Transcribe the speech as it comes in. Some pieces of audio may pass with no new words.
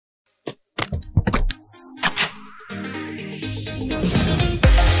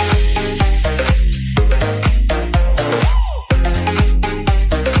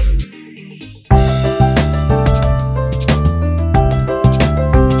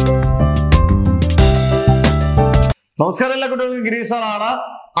നമസ്കാരം എല്ലാ കുട്ടികൾക്കും ഗിരീഷ് സാറാണ്.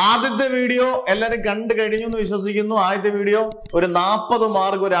 ആദ്യത്തെ വീഡിയോ എല്ലാവരും കണ്ടു കഴിഞ്ഞു എന്ന് വിശ്വസിക്കുന്നു. ആദ്യത്തെ വീഡിയോ ഒരു 40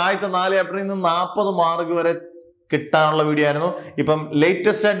 മാർക്ക് വരെ, ആദ്യത്തെ 4 ചാപ്റ്ററിൽ നിന്ന് 40 മാർക്ക് വരെ കിട്ടാനുള്ള വീഡിയോ ആയിരുന്നു. ഇപ്പം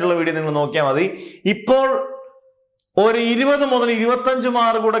ലേറ്റസ്റ്റ് ആയിട്ടുള്ള വീഡിയോ നിങ്ങൾ നോക്കിയാൽ മതി. ഇപ്പോൾ ഒരു 20 മുതൽ 25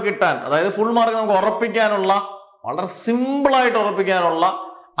 മാർക്ക് കൂടെ കിട്ടാൻ, അതായത് ഫുൾ മാർക്ക് നമുക്ക് ഉറപ്പിക്കാനുള്ള, വളരെ സിമ്പിൾ ആയിട്ട് ഉറപ്പിക്കാനുള്ള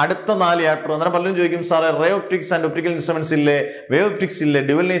അടുത്ത 4 ചാപ്റ്റർ. അന്നേരം പലരും ചോദിക്കും, സാറേ ray optics and optical instruments ഇല്ലേ, വേവ് ഒപ്റ്റിക്സ് ഇല്ലേ,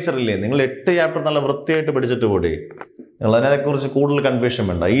 ഡ്യുവൽ നേച്ചർ ഇല്ലേ? നിങ്ങൾ 8 ചാപ്റ്റർ നല്ല വൃത്തിയായിട്ട് പഠിച്ചിട്ട് പോയി. നിങ്ങൾ അതിനെക്കുറിച്ച് കൂടുതൽ കൺഫ്യൂഷൻ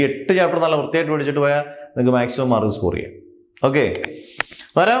വേണ്ട. ഈ 8 ചാപ്റ്റർ നല്ല വൃത്തിയായിട്ട് പഠിച്ചിട്ട് പോയാൽ നിങ്ങൾക്ക് മാക്സിമം മാർക്ക് സ്കോർ ചെയ്യാം. ഓക്കെ,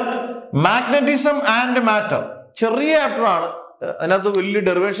 അന്നേരം മാഗ്നറ്റിസം ആൻഡ് മാറ്റർ ചെറിയ ചാപ്റ്റർ ആണ്. അതിനകത്ത് വലിയ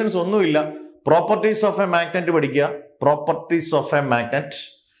ഡെറിവേഷൻസ് ഒന്നുമില്ല. പ്രോപ്പർട്ടീസ് ഓഫ് എ മാഗ്നറ്റ് പഠിക്കുക, പ്രോപ്പർട്ടീസ് ഓഫ് എ മാഗ്നറ്റ്.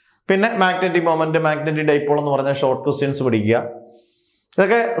 പിന്നെ മാഗ്നറ്റിക് മൊമെന്റ്, മാഗ്നറ്റിക് ഡൈപോൾ എന്ന് പറഞ്ഞ ഷോർട്ട് ക്വസ്റ്റ്യൻസ് പഠിക്കുക.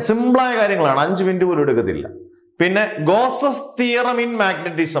 ഇതൊക്കെ സിമ്പിളായ കാര്യങ്ങളാണ്, 5 മിനിറ്റ് പോലും എടുക്കത്തില്ല. പിന്നെ ഗോസസ് തിയറം ഇൻ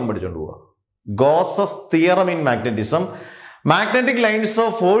മാഗ്നറ്റിസം പഠിച്ചുകൊണ്ട് പോവുക. Gauss's theorem in magnetism, magnetic lines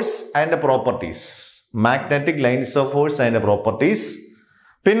of force and properties, magnetic lines of force and properties.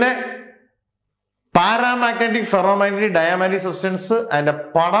 പിന്നെ paramagnetic, ferromagnetic, diamagnetic substance and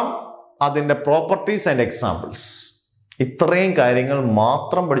പടം, അതിന്റെ പ്രോപ്പർട്ടീസ് ആൻഡ് എക്സാമ്പിൾസ്. ഇത്രയും കാര്യങ്ങൾ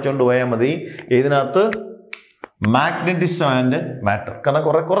മാത്രം പഠിച്ചുകൊണ്ട് പോയാൽ മതി ഇതിനകത്ത് മാഗ്നറ്റിസം ആൻഡ് മാറ്റർ. കാരണം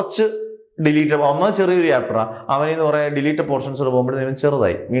കുറച്ച് ഡിലീറ്റ്, ഒന്നാമത് ചെറിയൊരു ചാപ്റ്ററാ, അവനിന്ന് കുറെ ഡിലീറ്റ് പോർഷൻസ് പോകുമ്പോഴത്തേനും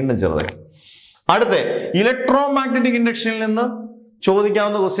ചെറുതായി, വീണ്ടും ചെറുതായി. അടുത്ത ഇലക്ട്രോ മാഗ്നറ്റിക് ഇൻഡക്ഷനിൽ നിന്ന്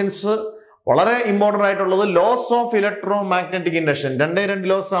ചോദിക്കാവുന്ന ക്വസ്റ്റ്യൻസ് വളരെ ഇമ്പോർട്ടന്റ് ആയിട്ടുള്ളത് loss of electro magnetic induction. 2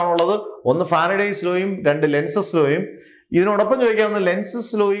 loss ആണുള്ളത്. ഒന്ന് ഫാരഡേസ് ലോയും 2 ലെൻസസ് ലോയും. ഇതിനോടൊപ്പം ചോദിക്കാവുന്ന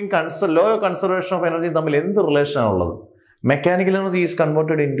lenses ലോയും law of conservation of എനർജിയും തമ്മിൽ എന്ത് റിലേഷൻ ആണുള്ളത്? Mechanical energy is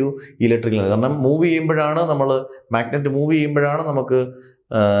converted in to electrical energy. കാരണം മൂവ് ചെയ്യുമ്പോഴാണ് മാഗ്നറ്റ് മൂവ് ചെയ്യുമ്പോഴാണ് നമുക്ക്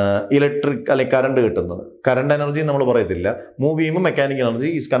ഇലക്ട്രിക് അല്ലെങ്കിൽ കറണ്ട് കിട്ടുന്നത്. കറണ്ട് എനർജി നമ്മൾ പറയത്തില്ല. മൂവ് ചെയ്യുമ്പോൾ mechanical energy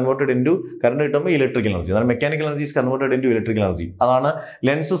is converted in to, current കിട്ടുമ്പോൾ ഇലക്ട്രിക്കൽ എനർജി. അതാണ് mechanical energy is converted in to electrical energy. അതാണ്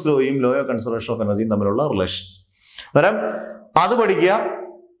lenses ലോയും law of conservation of എനർജിയും തമ്മിലുള്ള റിലേഷൻ. അന്നേരം അത് പഠിക്കുക.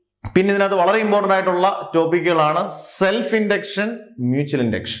 പിന്നെ ഇതിനകത്ത് വളരെ ഇമ്പോർട്ടന്റ് ആയിട്ടുള്ള ടോപ്പിക്കുകളാണ് സെൽഫ് ഇൻഡക്ഷൻ, മ്യൂച്വൽ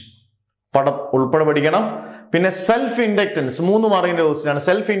ഇൻഡക്ഷൻ, പടം ഉൾപ്പെടെ പഠിക്കണം. പിന്നെ സെൽഫ് ഇൻഡക്റ്റൻസ് 3 മാർക്കിന്റെ ക്വസ്റ്റ്യൻ ആണ്.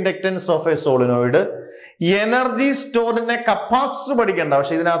 Self inductance of A solenoid. Energy സ്റ്റോറിന്റെ capacitor പഠിക്കേണ്ട,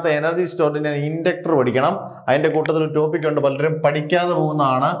 പക്ഷെ ഇതിനകത്ത് എനർജി സ്റ്റോറിന്റെ ഇൻഡക്ടർ പഠിക്കണം. അതിന്റെ കൂട്ടത്തിൽ ഒരു ടോപ്പിക് ഉണ്ട്, പലരും പഠിക്കാതെ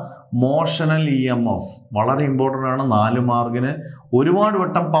പോകുന്നതാണ്, മോഷണൽ EMF. വളരെ ഇമ്പോർട്ടന്റ് ആണ്, 4 മാർക്കിന് ഒരുപാട്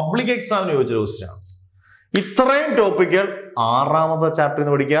വട്ടം പബ്ലിക് എക്സാമിന് ചോദിച്ച ക്വസ്റ്റ്യൻ ആണ്. ഇത്രയും ടോപ്പിക്കുകൾ 6ാമത്തെ ചാപ്റ്ററിൽ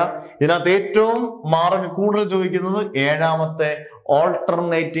നിന്ന് പഠിക്കുക. ഇതിനകത്ത് ഏറ്റവും മാർക്ക് കൂടുതൽ ചോദിക്കുന്നത് 7ാമത്തെ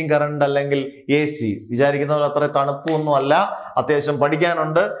ഓൾട്ടർനേറ്റിംഗ് കറണ്ട് അല്ലെങ്കിൽ AC. വിചാരിക്കുന്നവർ അത്ര തണുപ്പൊന്നും അല്ല, അത്യാവശ്യം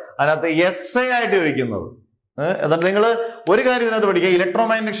പഠിക്കാനുണ്ട്. അതിനകത്ത് essay ആയിട്ട് ചോദിക്കുന്നത്. എന്നിട്ട് നിങ്ങൾ ഒരു കാര്യം ഇതിനകത്ത് പഠിക്കുക,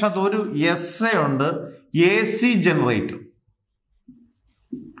 ഇലക്ട്രോമാഗ്നറ്റിക്സിനകത്ത് ഒരു essay ഉണ്ട്, AC ജനറേറ്റർ,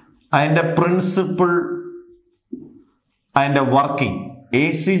 അതിന്റെ പ്രിൻസിപ്പിൾ, അതിന്റെ വർക്കിംഗ്.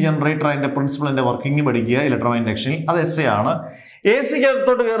 AC ജനറേറ്റർ, അതിന്റെ പ്രിൻസിപ്പിൾ, അതിന്റെ വർക്കിംഗ് പഠിക്കുക ഇലക്ട്രോമാഗ്നറ്റിക്സിൽ. അത് essay ആണ്.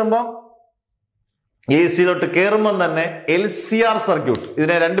 AC-ക്കകത്തോട്ട് കയറുമ്പോൾ തന്നെ LCR സർക്യൂട്ട്,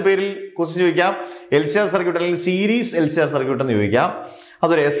 ഇതിനെ 2 പേരിൽ ക്വസ്റ്റ്യൻ ചോദിക്കാം. LCR സർക്യൂട്ട് അല്ലെങ്കിൽ സീരീസ് LCR സർക്യൂട്ട് എന്ന് ചോദിക്കാം.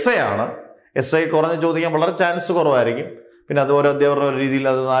 അതൊരു essay ആണ്. essay കുറഞ്ഞ് ചോദിക്കാൻ വളരെ ചാൻസ് കുറവായിരിക്കും. പിന്നെ അത് ഓരോ അധ്യാപകരുടെ ഒരു രീതിയിൽ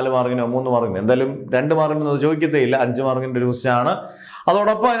അത് 4 മാർക്കിനോ 3 മാർക്കിനോ, എന്തായാലും 2 മാർക്കിനോ ചോദിക്കത്തേ ഇല്ല. 5 മാർക്കിന്റെ ഒരു ക്വസ്റ്റ്യൻ ആണ്.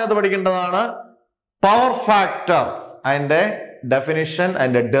 അതോടൊപ്പം അതിനകത്ത് പഠിക്കേണ്ടതാണ് പവർ ഫാക്ടർ, അതിന്റെ ഡെഫിനിഷൻ,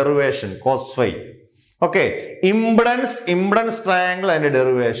 അതിന്റെ derivation, cos phi. Okay, impedance triangle, അതിന്റെ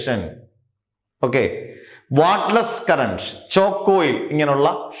derivation. Okay, wattless current, chalk coil, ഇങ്ങനെയുള്ള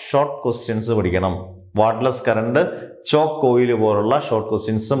ഷോർട്ട് ക്വസ്റ്റ്യൻസ് പഠിക്കണം. വാട്ട്ലെസ് കറണ്ട്, ചോക്ക് കോയിൽ പോലുള്ള ഷോർട്ട്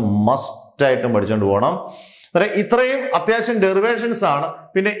ക്വസ്റ്റ്യൻസ് മസ്റ്റ് ആയിട്ടും പഠിച്ചുകൊണ്ട് പോകണം. ഇത്രയും അത്യാവശ്യം ഡെറിവേഷൻസ് ആണ്.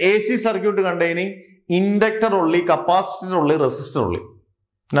 പിന്നെ AC സർക്യൂട്ട് കണ്ടെയ്നിങ് ഇൻഡക്ടർ ഉള്ളി, കപ്പാസിറ്റർ ഉള്ളി, റെസിസ്റ്റർ ഉള്ളി.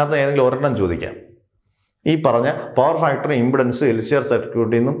 ഇതിനകത്ത് ഏതെങ്കിലും ഒരെണ്ണം ചോദിക്കാം. ഈ പറഞ്ഞ പവർ ഫാക്ടർ, ഇംപെഡൻസ്, LCR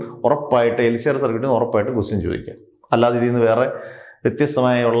സർക്യൂട്ടിൽ നിന്നും ഉറപ്പായിട്ട് ക്വസ്റ്റ്യൻ ചോദിക്കാം. അല്ലാതെ ഇതിൽ നിന്ന് വേറെ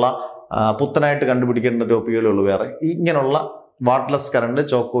വ്യത്യസ്തമായുള്ള പുത്തനായിട്ട് കണ്ടുപിടിക്കേണ്ട ടോപ്പിക്കുകളേ ഉള്ളൂ. വേറെ ഇങ്ങനെയുള്ള വാട്ട്ലെസ് കറണ്ട്,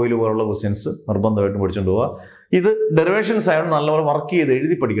 ചോക്ക് ഓയിൽ പോലുള്ള ക്വസ്റ്റ്യൻസ് നിർബന്ധമായിട്ടും പഠിച്ചുകൊണ്ട് പോവുക. ഇത് ഡെറിവേഷൻസ് ആയതുകൊണ്ട് നല്ലപോലെ വർക്ക് ചെയ്ത്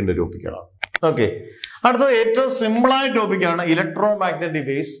എഴുതി പഠിക്കേണ്ട ടോപ്പിക്കുകളാണ്. ഓക്കെ, അടുത്തത് ഏറ്റവും സിമ്പിളായ ടോപ്പിക്കാണ് electro magnetic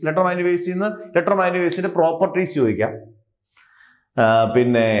waves. Electromagnetic വേവ്സിന്റെ properties ചോദിക്കാം.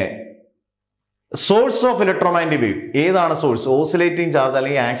 പിന്നെ സോഴ്സ് ഓഫ് ഇലക്ട്രോമാഗ്നറ്റിക് വേവ്, ഏതാണ് സോഴ്സ്? ഓസിലേറ്റിംഗ് ചാർജ്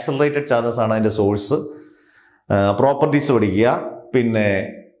അല്ലെങ്കിൽ ആക്സിലറേറ്റഡ് ചാർജസ് ആണ് അതിന്റെ സോഴ്സ്. പ്രോപ്പർട്ടീസ് പഠിക്കുക. പിന്നെ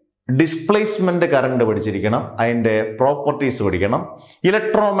ഡിസ്പ്ലേസ്മെന്റ് കറണ്ട് പഠിച്ചിരിക്കണം, അതിന്റെ പ്രോപ്പർട്ടീസ് പഠിക്കണം.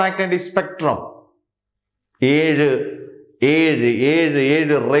 ഇലക്ട്രോ മാഗ്നറ്റിക് സ്പെക്ട്രം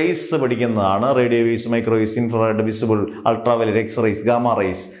 7 റേസ് പഠിക്കുന്നതാണ്. Radio waves, microwaves, infrared, visible, ultraviolet, X raise, gamma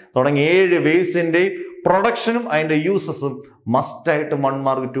rays തുടങ്ങി 7 വേവ്സിന്റെ പ്രൊഡക്ഷനും അതിന്റെ യൂസസും മസ്റ്റായിട്ട് 1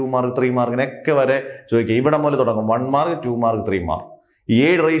 മാർക്ക് 2 മാർക്ക് 3 മാർക്കിനൊക്കെ വരെ ചോദിക്കുക. ഇവിടെ മുതൽ തുടങ്ങും 1 മാർക്ക് 2 മാർക്ക് 3 മാർക്ക്. ഈ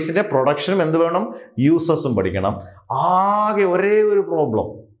 7 റേസിന്റെ പ്രൊഡക്ഷനും എന്ത് വേണം, യൂസസും പഠിക്കണം. ആകെ ഒരേ ഒരു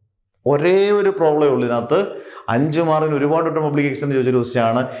പ്രോബ്ലമേ ഉള്ളൂ ഇതിനകത്ത്. 5 മാർക്കിന് ഒരുപാട് വട്ടം പബ്ലിക് എക്സാമിന് ചോദിച്ചൊരു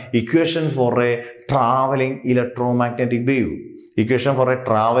ക്വസ്റ്റ്യനാണ് equation for A travelling electromagnetic wave. Equation for A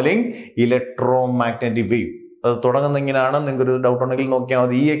travelling electromagnetic wave അത് തുടങ്ങുന്ന ഇങ്ങനെയാണ്. നിങ്ങൾക്ക് ഒരു ഡൗട്ട് ഉണ്ടെങ്കിൽ നോക്കിയാൽ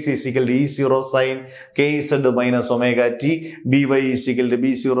മതി. EX = E0 sin KZ minus omega t, BY =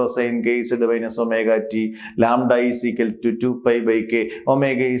 B0 sin KZ minus omega t, lambda = 2 pi by k,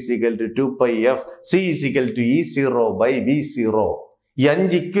 omega = 2 pi f, C = E0 by B0. ഈ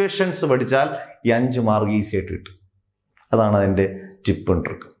 5 equations പഠിച്ചാൽ ഈ 5 മാർക്ക് ഈസി ആയിട്ട് കിട്ടും. അതാണ് അതിൻ്റെ ടിപ്പ്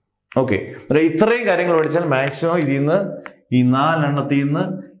ട്രിക്ക്. ഓക്കെ, ഇത്രയും കാര്യങ്ങൾ പഠിച്ചാൽ മാക്സിമം ഇതിൽ നിന്ന് ഈ 4 എണ്ണത്തിൽ നിന്ന്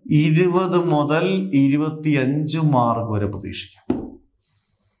 20 മുതൽ 25 മാർക്ക് വരെ പ്രതീക്ഷിക്കാം.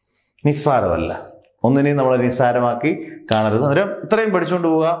 നിസ്സാരമല്ല, ഒന്നിനെയും നമ്മൾ നിസ്സാരമാക്കി കാണരുത്. അന്നേരം ഇത്രയും പഠിച്ചുകൊണ്ട്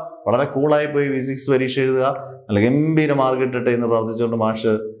പോവുക. വളരെ കൂളായി പോയി ഫിസിക്സ് പരീക്ഷ എഴുതുക. നല്ല ഗംഭീര മാർക്ക് ഇട്ടിട്ട് എന്ന് പ്രാർത്ഥിച്ചുകൊണ്ട്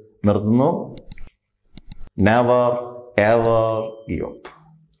മാഷ് നിർത്തുന്നു. Never ever give up.